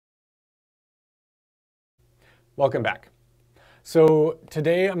Welcome back. So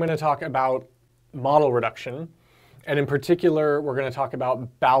today I'm going to talk about model reduction, and in particular we're going to talk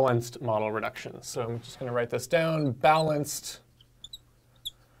about balanced model reduction. So I'm just going to write this down, balanced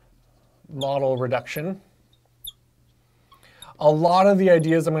model reduction. A lot of the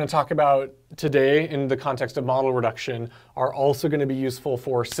ideas I'm going to talk about today in the context of model reduction are also going to be useful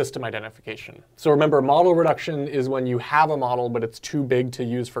for system identification. So remember, model reduction is when you have a model but it's too big to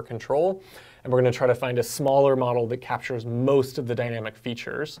use for control. And we're going to try to find a smaller model that captures most of the dynamic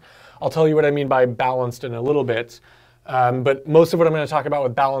features. I'll tell you what I mean by balanced in a little bit, but most of what I'm going to talk about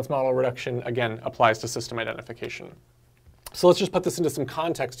with balanced model reduction, again, applies to system identification. So let's just put this into some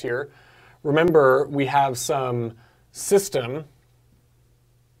context here. Remember, we have some system.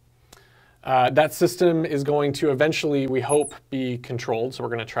 That system is going to eventually, we hope, be controlled. So we're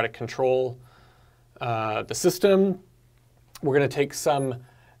going to try to control the system. We're going to take some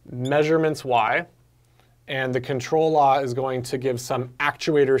measurements y, and the control law is going to give some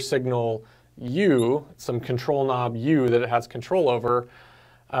actuator signal u, some control knob u that it has control over,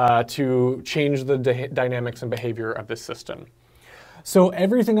 to change the dynamics and behavior of this system. So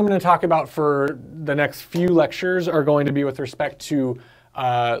everything I'm going to talk about for the next few lectures are going to be with respect to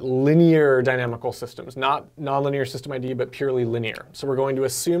linear dynamical systems, not nonlinear system ID, but purely linear. So we're going to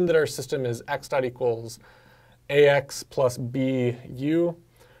assume that our system is x dot equals ax plus bu,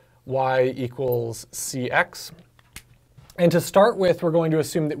 y equals cx. And to start with, we're going to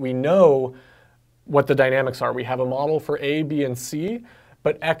assume that we know what the dynamics are. We have a model for A, B, and C,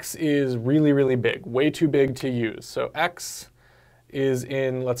 but x is really, really big, way too big to use. So x is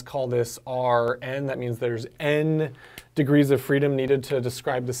in, let's call this Rn. That means there's n degrees of freedom needed to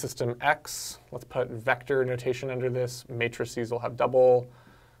describe the system x. Let's put vector notation under this. Matrices will have double.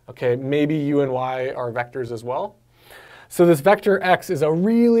 Okay, maybe u and y are vectors as well. So this vector x is a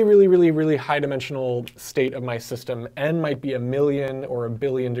really high dimensional state of my system. N might be 1,000,000 or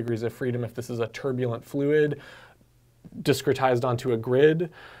 1,000,000,000 degrees of freedom if this is a turbulent fluid discretized onto a grid,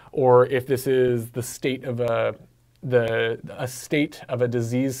 or if this is the state of a state of a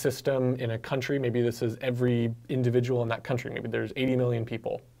disease system in a country. Maybe this is every individual in that country. Maybe there's 80 million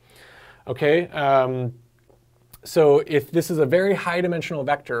people. Okay, so if this is a very high dimensional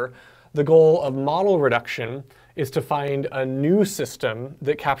vector, the goal of model reduction is to find a new system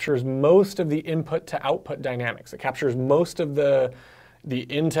that captures most of the input to output dynamics. It captures most of the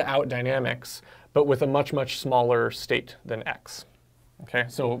in to out dynamics, but with a much smaller state than x. Okay,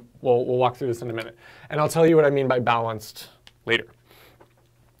 so we'll walk through this in a minute. And I'll tell you what I mean by balanced later.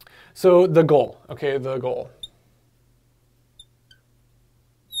 So the goal, okay, the goal.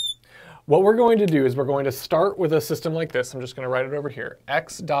 What we're going to do is we're going to start with a system like this. I'm just going to write it over here.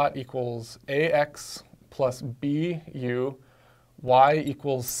 X dot equals ax plus bu, y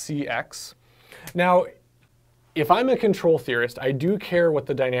equals cx. Now, if I'm a control theorist, I do care what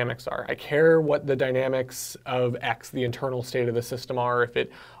the dynamics are. I care what the dynamics of x, the internal state of the system, are, if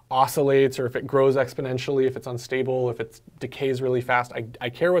it oscillates or if it grows exponentially, if it's unstable, if it decays really fast. I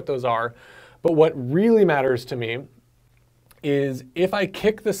care what those are. But what really matters to me is if I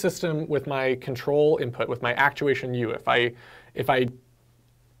kick the system with my control input, with my actuation u, if I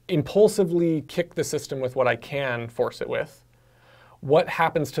impulsively kick the system with what I can force it with, what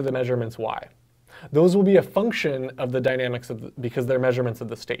happens to the measurements y? Those will be a function of the dynamics because they're measurements of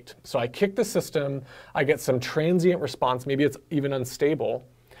the state. So I kick the system, I get some transient response, maybe it's even unstable,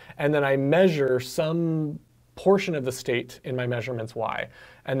 and then I measure some portion of the state in my measurements y,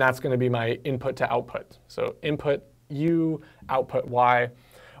 and that's going to be my input to output. So input u, output y.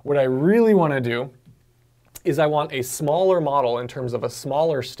 What I really want to do is I want a smaller model in terms of a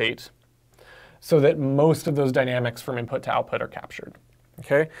smaller state so that most of those dynamics from input to output are captured.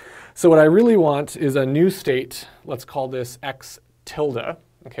 Okay? So what I really want is a new state. Let's call this x tilde.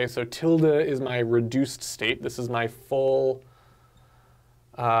 Okay, so tilde is my reduced state. This is my full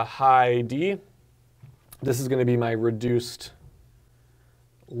high D. This is going to be my reduced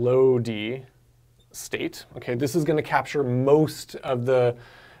low D state. Okay, this is going to capture most of the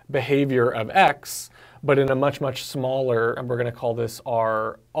behavior of x, but in a much smaller, and we're going to call this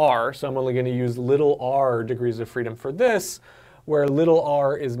r. So I'm only going to use little r degrees of freedom for this, where little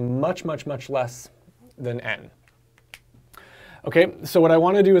r is much less than n. Okay, so what I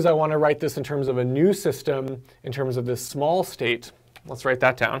want to do is I want to write this in terms of a new system, in terms of this small state. Let's write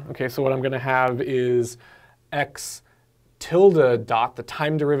that down. Okay, so what I'm going to have is x tilde dot, the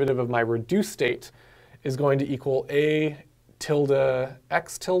time derivative of my reduced state, is going to equal a tilde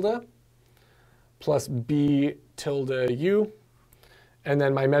x tilde plus b tilde u, and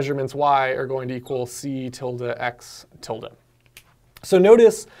then my measurements y are going to equal c tilde x tilde. So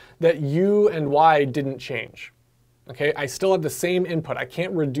notice that u and y didn't change. Okay, I still have the same input. I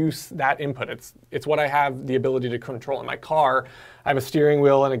can't reduce that input. It's what I have the ability to control. In my car, I have a steering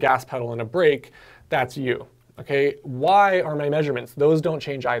wheel and a gas pedal and a brake. That's U. Okay, Y are my measurements. Those don't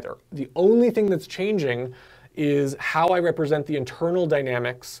change either. The only thing that's changing is how I represent the internal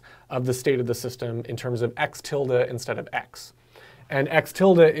dynamics of the state of the system in terms of X tilde instead of X. And X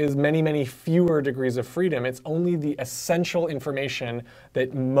tilde is many, many fewer degrees of freedom. It's only the essential information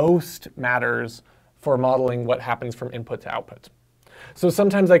that most matters for modeling what happens from input to output. So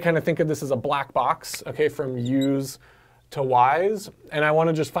sometimes I kind of think of this as a black box, okay, from U's to Y's, and I want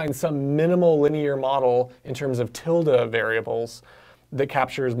to just find some minimal linear model in terms of tilde variables that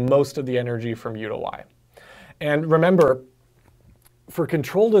captures most of the energy from U to Y. And remember, for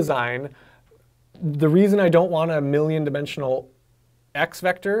control design, the reason I don't want a million-dimensional X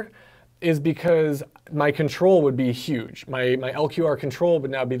vector is because my control would be huge. My LQR control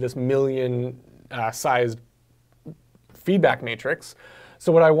would now be this million-sized feedback matrix.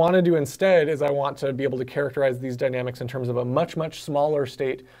 So what I want to do instead is I want to be able to characterize these dynamics in terms of a much, much smaller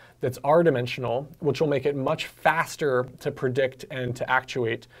state that's r-dimensional, which will make it much faster to predict and to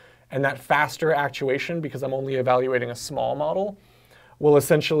actuate. And that faster actuation, because I'm only evaluating a small model, will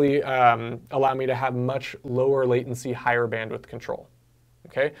essentially allow me to have much lower latency, higher bandwidth control.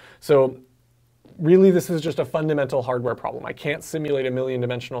 Okay? So really, this is just a fundamental hardware problem. I can't simulate a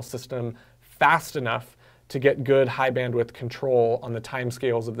million-dimensional system fast enough to get good high bandwidth control on the time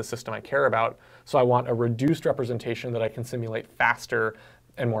scales of the system I care about. So I want a reduced representation that I can simulate faster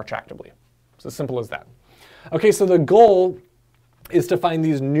and more tractably. It's as simple as that. Okay, so the goal is to find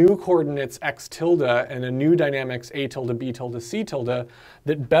these new coordinates X tilde and a new dynamics A tilde, B tilde, C tilde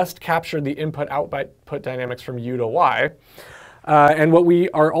that best capture the input-output dynamics from U to Y. And what we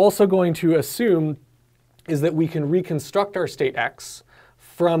are also going to assume is that we can reconstruct our state X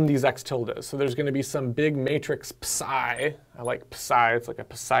from these X tildes. So there's going to be some big matrix psi. I like psi, it's like a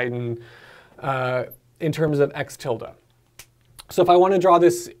Poseidon, in terms of X tilde. So if I want to draw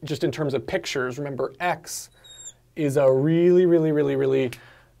this just in terms of pictures, remember X is a really, really, really, really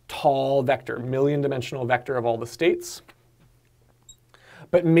tall vector, million-dimensional vector of all the states.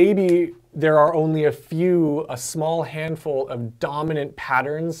 But maybe there are only a small handful of dominant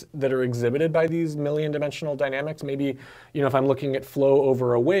patterns that are exhibited by these million-dimensional dynamics. Maybe, if I'm looking at flow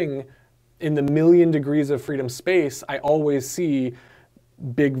over a wing, in the million degrees of freedom space, I always see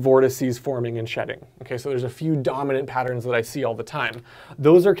big vortices forming and shedding. Okay, so there's a few dominant patterns that I see all the time.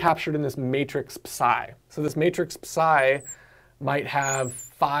 Those are captured in this matrix psi. So this matrix psi might have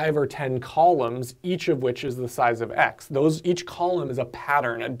 5 or 10 columns, each of which is the size of X. Each column is a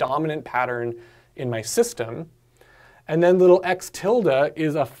pattern, a dominant pattern in my system. And then little X tilde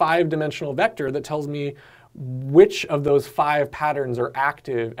is a 5-dimensional vector that tells me which of those 5 patterns are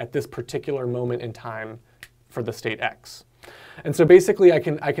active at this particular moment in time for the state X. And so basically I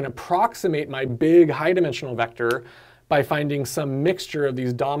can approximate my big high-dimensional vector by finding some mixture of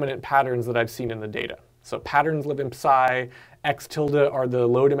these dominant patterns that I've seen in the data. So patterns live in psi. X tilde are the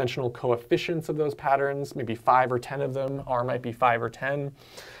low-dimensional coefficients of those patterns, maybe 5 or 10 of them. R might be 5 or 10.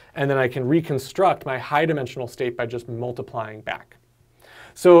 And then I can reconstruct my high-dimensional state by just multiplying back.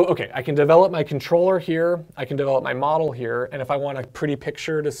 So, okay, I can develop my controller here. I can develop my model here. And if I want a pretty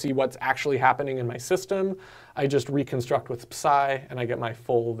picture to see what's actually happening in my system, I just reconstruct with psi, and I get my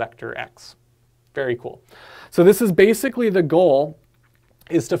full vector X. Very cool. So this is basically the goal,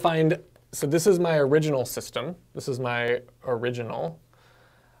 is to find. So this is my original system. This is my original.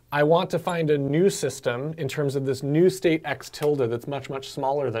 I want to find a new system in terms of this new state X tilde that's much, much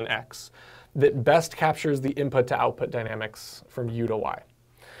smaller than X that best captures the input to output dynamics from U to Y.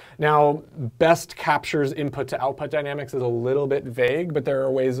 Now, best captures input to output dynamics is a little bit vague, but there are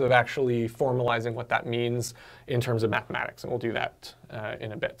ways of actually formalizing what that means in terms of mathematics, and we'll do that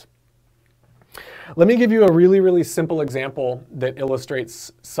in a bit. Let me give you a really, really simple example that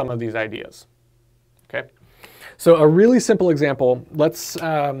illustrates some of these ideas. Okay, so a really simple example. Let's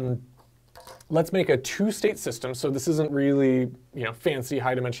make a two-state system. So this isn't really fancy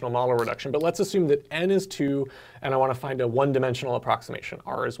high-dimensional model reduction, but let's assume that n is 2, and I want to find a one-dimensional approximation.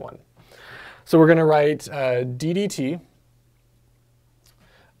 R is 1. So we're going to write ddt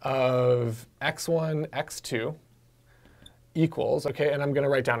of x1, x2 equals, okay, and I'm going to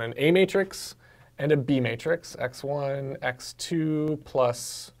write down an A matrix and a B matrix, x1, x2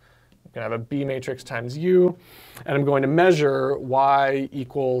 plus, I'm going to have a B matrix times U, and I'm going to measure y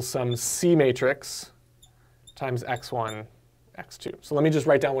equals some C matrix times x1, x2. So let me just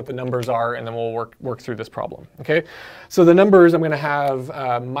write down what the numbers are, and then we'll work through this problem. Okay, so the numbers, I'm going to have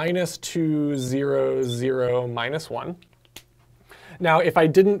 -2, 0, 0, -1. Now, if I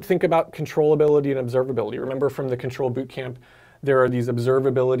didn't think about controllability and observability, remember from the control bootcamp, there are these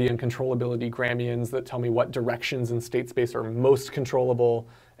observability and controllability gramians that tell me what directions in state space are most controllable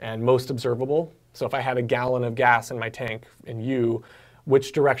and most observable. So if I had a gallon of gas in my tank in U,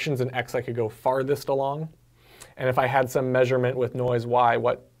 which directions in X I could go farthest along? And if I had some measurement with noise Y,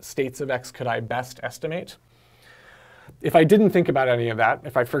 what states of X could I best estimate? If I didn't think about any of that,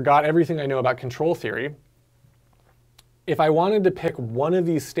 if I forgot everything I know about control theory, if I wanted to pick one of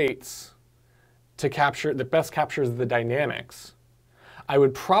these states to capture that best captures the dynamics, I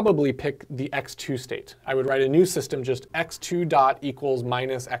would probably pick the x2 state. I would write a new system just x2 dot equals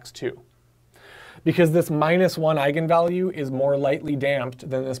minus x2. Because this minus 1 eigenvalue is more lightly damped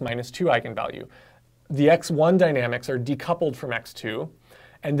than this minus 2 eigenvalue. The x1 dynamics are decoupled from x2,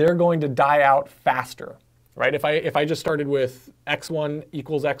 and they're going to die out faster. Right? If I just started with x1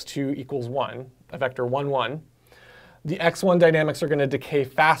 equals x2 equals 1, a vector 1, 1, the x1 dynamics are going to decay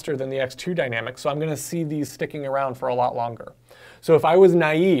faster than the x2 dynamics, so I'm going to see these sticking around for a lot longer. So if I was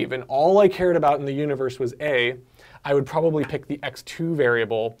naive and all I cared about in the universe was A, I would probably pick the x2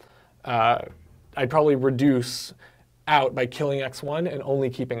 variable. I'd probably reduce out by killing x1 and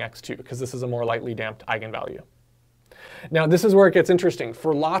only keeping x2, because this is a more lightly damped eigenvalue. Now, this is where it gets interesting.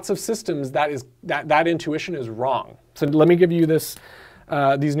 For lots of systems, that intuition is wrong. So let me give you these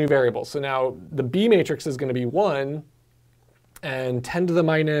new variables. So now the B matrix is going to be 1 and 10 to the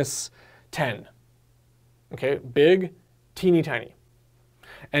minus 10. Okay, big, teeny tiny.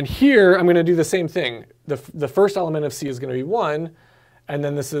 And here, I'm going to do the same thing. The first element of C is going to be 1, and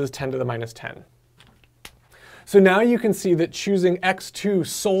then this is 10 to the minus 10. So now you can see that choosing x2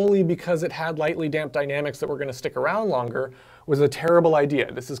 solely because it had lightly damped dynamics that were going to stick around longer was a terrible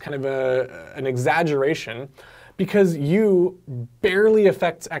idea. This is kind of an exaggeration, because U barely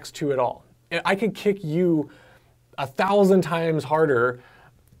affects x2 at all. I could kick U 1,000 times harder,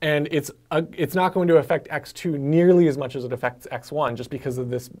 and it's not going to affect x2 nearly as much as it affects x1, just because of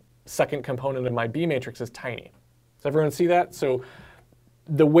this second component of my B matrix is tiny. Does everyone see that? So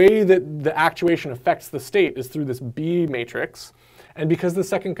the way that the actuation affects the state is through this B matrix. And because the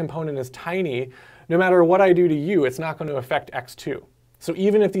second component is tiny, no matter what I do to U, it's not going to affect x2. So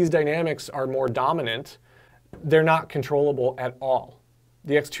even if these dynamics are more dominant, they're not controllable at all.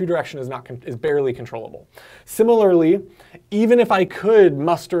 The x2 direction is barely controllable. Similarly, even if I could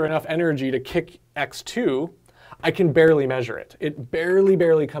muster enough energy to kick x2, I can barely measure it. It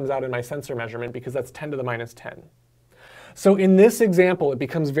barely comes out in my sensor measurement, because that's 10 to the minus 10. So in this example, it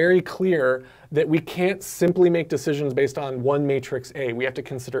becomes very clear that we can't simply make decisions based on one matrix A. We have to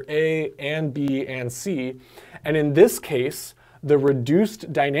consider A and B and C. And in this case, the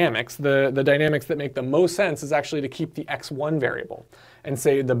reduced dynamics, the dynamics that make the most sense, is actually to keep the x1 variable and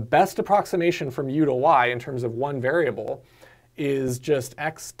say the best approximation from U to Y in terms of one variable is just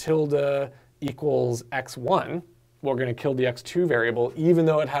x tilde equals x1. We're going to kill the x2 variable, even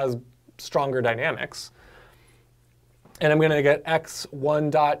though it has stronger dynamics. And I'm going to get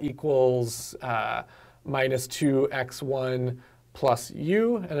x1 dot equals minus 2x1 plus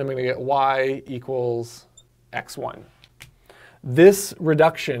U, and I'm going to get y equals x1. This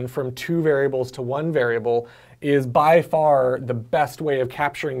reduction from two variables to one variable is by far the best way of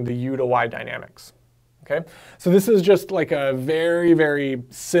capturing the U to Y dynamics. Okay? So this is just like a very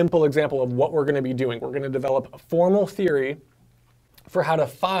simple example of what we're going to be doing. We're going to develop a formal theory for how to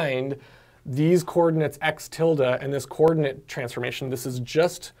find these coordinates x tilde and this coordinate transformation. This is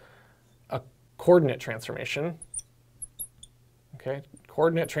just a coordinate transformation. Okay,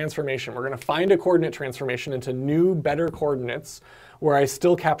 coordinate transformation. We're going to find a coordinate transformation into new, better coordinates where I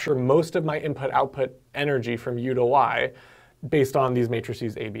still capture most of my input-output energy from U to Y based on these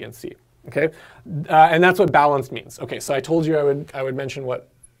matrices A, B, and C. Okay, and that's what balanced means. Okay, so I told you I would mention what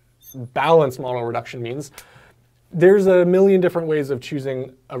balanced model reduction means. There's a million different ways of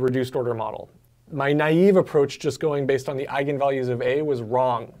choosing a reduced order model. My naive approach, just going based on the eigenvalues of A, was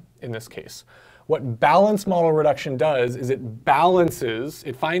wrong in this case. What balanced model reduction does is it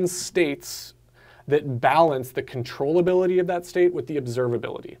finds states that balance the controllability of that state with the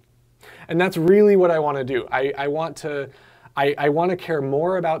observability. And that's really what I want to do. I want to care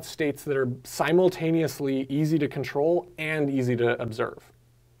more about states that are simultaneously easy to control and easy to observe.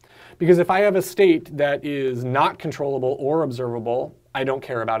 Because if I have a state that is not controllable or observable, I don't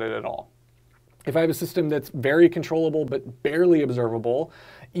care about it at all. If I have a system that's very controllable but barely observable,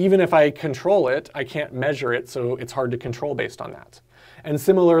 even if I control it, I can't measure it, so it's hard to control based on that. And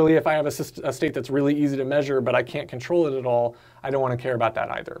similarly, if I have a state that's really easy to measure but I can't control it at all, I don't want to care about that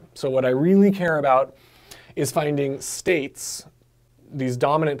either. So what I really care about is finding states these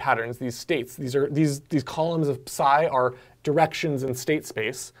dominant patterns, these states, these columns of psi are directions in state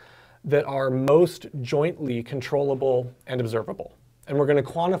space that are most jointly controllable and observable. And we're going to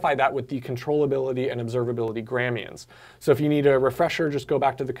quantify that with the controllability and observability Gramians. So if you need a refresher, just go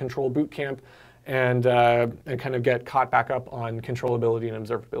back to the control bootcamp and kind of get caught back up on controllability and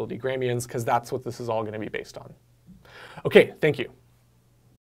observability Gramians, because that's what this is all going to be based on. OK, thank you.